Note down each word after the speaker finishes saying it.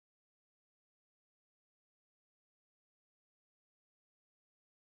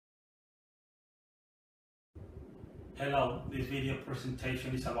Hello, this video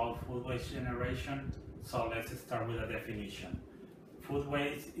presentation is about food waste generation, so let's start with a definition. Food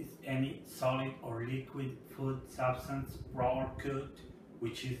waste is any solid or liquid food substance, raw or cooked,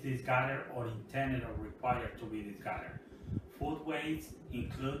 which is discarded or intended or required to be discarded. Food waste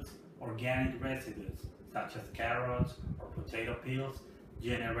includes organic residues, such as carrots or potato peels,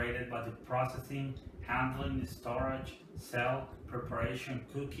 generated by the processing, handling, storage, sale, preparation,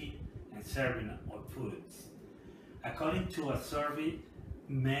 cooking, and serving of foods. According to a survey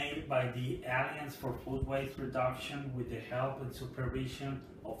made by the Alliance for Food Waste Reduction with the help and supervision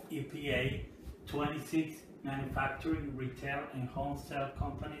of EPA, 26 manufacturing, retail, and wholesale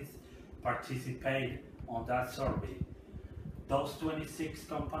companies participated on that survey. Those 26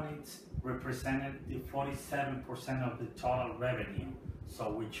 companies represented the 47% of the total revenue,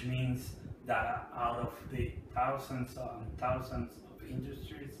 so which means that out of the thousands and thousands of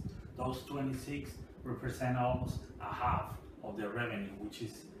industries, those 26 represent almost a half of the revenue,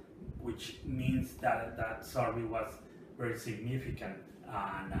 which means that that survey was very significant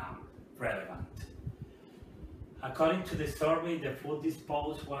and relevant. According to the survey, the food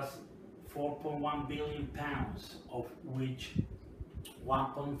disposed was 4.1 billion pounds, of which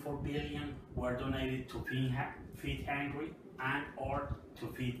 1.4 billion were donated to feed hungry and or to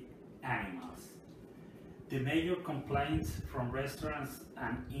feed animals. The major complaints from restaurants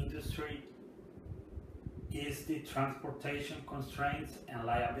and industry is the transportation constraints and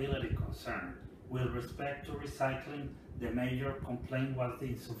liability concern. With respect to recycling, the major complaint was the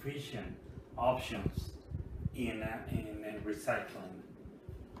insufficient options in recycling.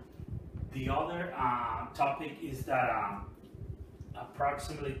 The other topic is that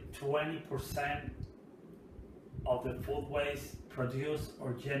approximately 20% of the food waste produced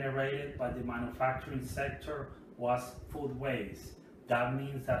or generated by the manufacturing sector was food waste. That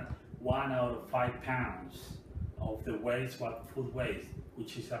means that 1 out of 5 pounds of the waste was food waste,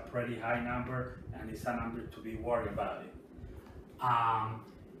 which is a pretty high number and it's a number to be worried about it.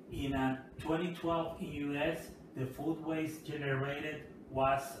 In 2012 in US, the food waste generated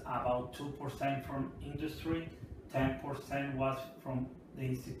was about 2% from industry, 10% was from the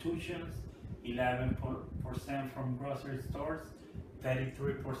institutions, 11% from grocery stores,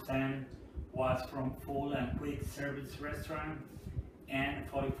 33% was from full and quick service restaurants, and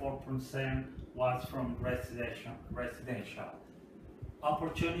 44% was from residential.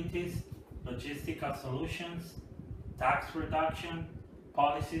 Opportunities, logistical solutions, tax reduction,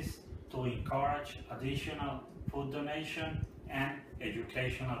 policies to encourage additional food donation, and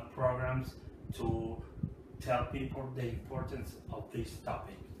educational programs to tell people the importance of this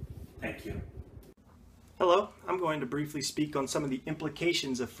topic. Thank you. Hello, I'm going to briefly speak on some of the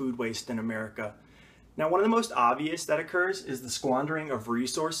implications of food waste in America. Now, one of the most obvious that occurs is the squandering of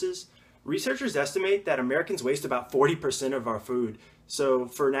resources. Researchers estimate that Americans waste about 40% of our food. So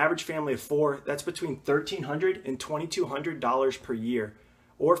for an average family of 4, that's between $1,300 and $2,200 per year.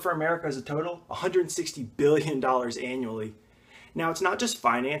 Or for America as a total, $160 billion annually. Now, it's not just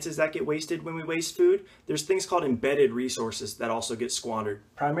finances that get wasted when we waste food. There's things called embedded resources that also get squandered,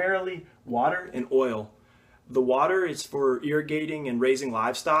 primarily water and oil. The water is for irrigating and raising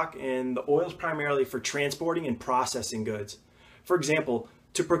livestock, and the oil is primarily for transporting and processing goods. For example,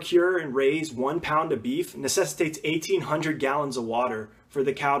 to procure and raise 1 pound of beef necessitates 1,800 gallons of water for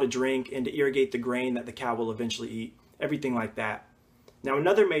the cow to drink and to irrigate the grain that the cow will eventually eat, everything like that. Now,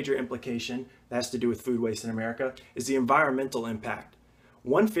 another major implication that has to do with food waste in America is the environmental impact.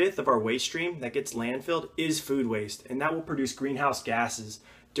 1/5 of our waste stream that gets landfilled is food waste, and that will produce greenhouse gases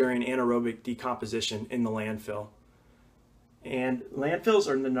during anaerobic decomposition in the landfill. And landfills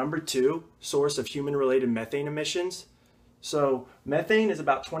are the number 2 source of human-related methane emissions. So methane is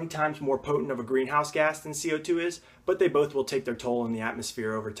about 20 times more potent of a greenhouse gas than CO2 is, but they both will take their toll in the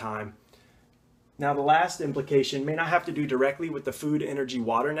atmosphere over time. Now, the last implication may not have to do directly with the food, energy,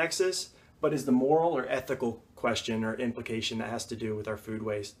 water nexus, but is the moral or ethical question or implication that has to do with our food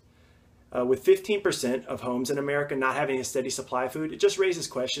waste. With 15% of homes in America not having a steady supply of food, it just raises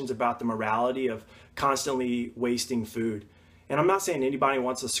questions about the morality of constantly wasting food. And I'm not saying anybody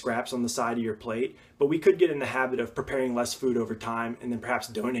wants the scraps on the side of your plate, but we could get in the habit of preparing less food over time and then perhaps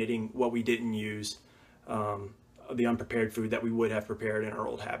donating what we didn't use, the unprepared food that we would have prepared in our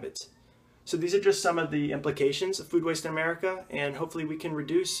old habits. So these are just some of the implications of food waste in America, and hopefully we can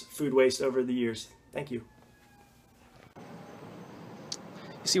reduce food waste over the years. Thank you.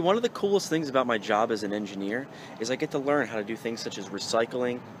 You see, one of the coolest things about my job as an engineer is I get to learn how to do things such as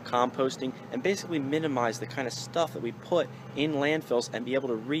recycling, composting, and basically minimize the kind of stuff that we put in landfills and be able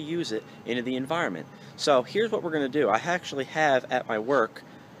to reuse it into the environment. So here's what we're going to do. I actually have at my work,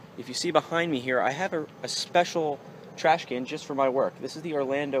 if you see behind me here, I have a special trash can just for my work. This is the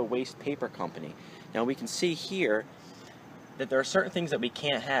Orlando Waste Paper Company. Now we can see here that there are certain things that we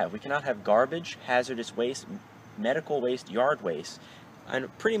can't have. We cannot have garbage, hazardous waste, medical waste, yard waste.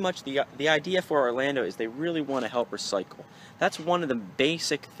 And pretty much the idea for Orlando is they really want to help recycle. That's one of the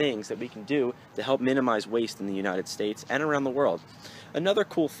basic things that we can do to help minimize waste in the United States and around the world. Another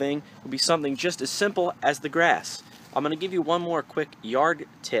cool thing would be something just as simple as the grass. I'm going to give you one more quick yard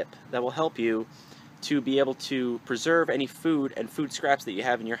tip that will help you to be able to preserve any food and food scraps that you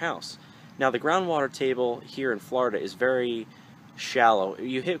have in your house. Now the groundwater table here in Florida is very shallow.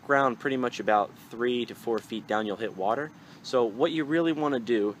 You hit ground pretty much about 3 to 4 feet down, you'll hit water. So what you really want to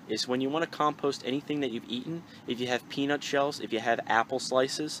do is when you want to compost anything that you've eaten, if you have peanut shells, if you have apple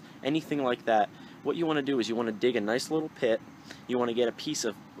slices, anything like that, what you want to do is you want to dig a nice little pit. You want to get a piece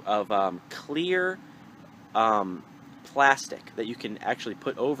of clear plastic that you can actually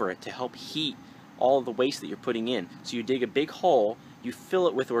put over it to help heat all of the waste that you're putting in. So you dig a big hole, you fill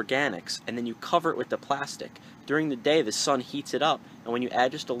it with organics, and then you cover it with the plastic. During the day, the sun heats it up, and when you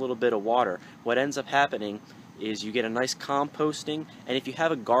add just a little bit of water, what ends up happening is you get a nice composting, and if you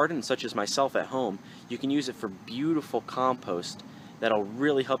have a garden such as myself at home, you can use it for beautiful compost that'll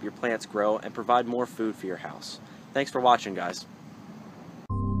really help your plants grow and provide more food for your house. Thanks for watching, guys.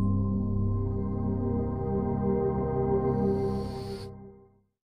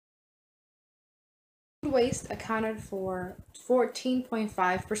 Food waste accounted for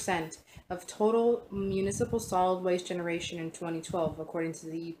 14.5% of total municipal solid waste generation in 2012, according to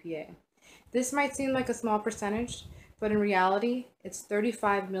the EPA. This might seem like a small percentage, but in reality, it's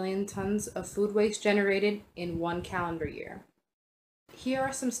 35 million tons of food waste generated in one calendar year. Here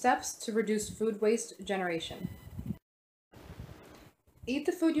are some steps to reduce food waste generation. Eat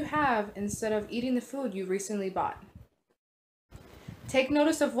the food you have instead of eating the food you recently bought. Take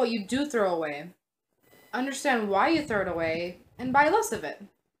notice of what you do throw away. Understand why you throw it away and buy less of it.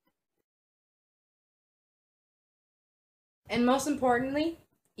 And most importantly,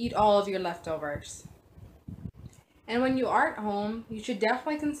 eat all of your leftovers. And when you aren't home, you should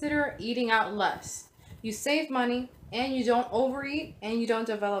definitely consider eating out less. You save money, and you don't overeat, and you don't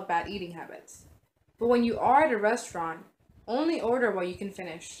develop bad eating habits. But when you are at a restaurant, only order what you can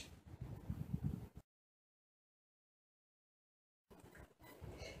finish.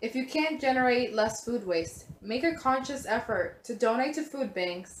 If you can't generate less food waste, make a conscious effort to donate to food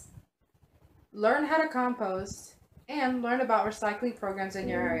banks, learn how to compost, and learn about recycling programs in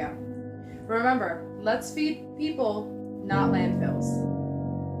your area. Remember, let's feed people, not landfills.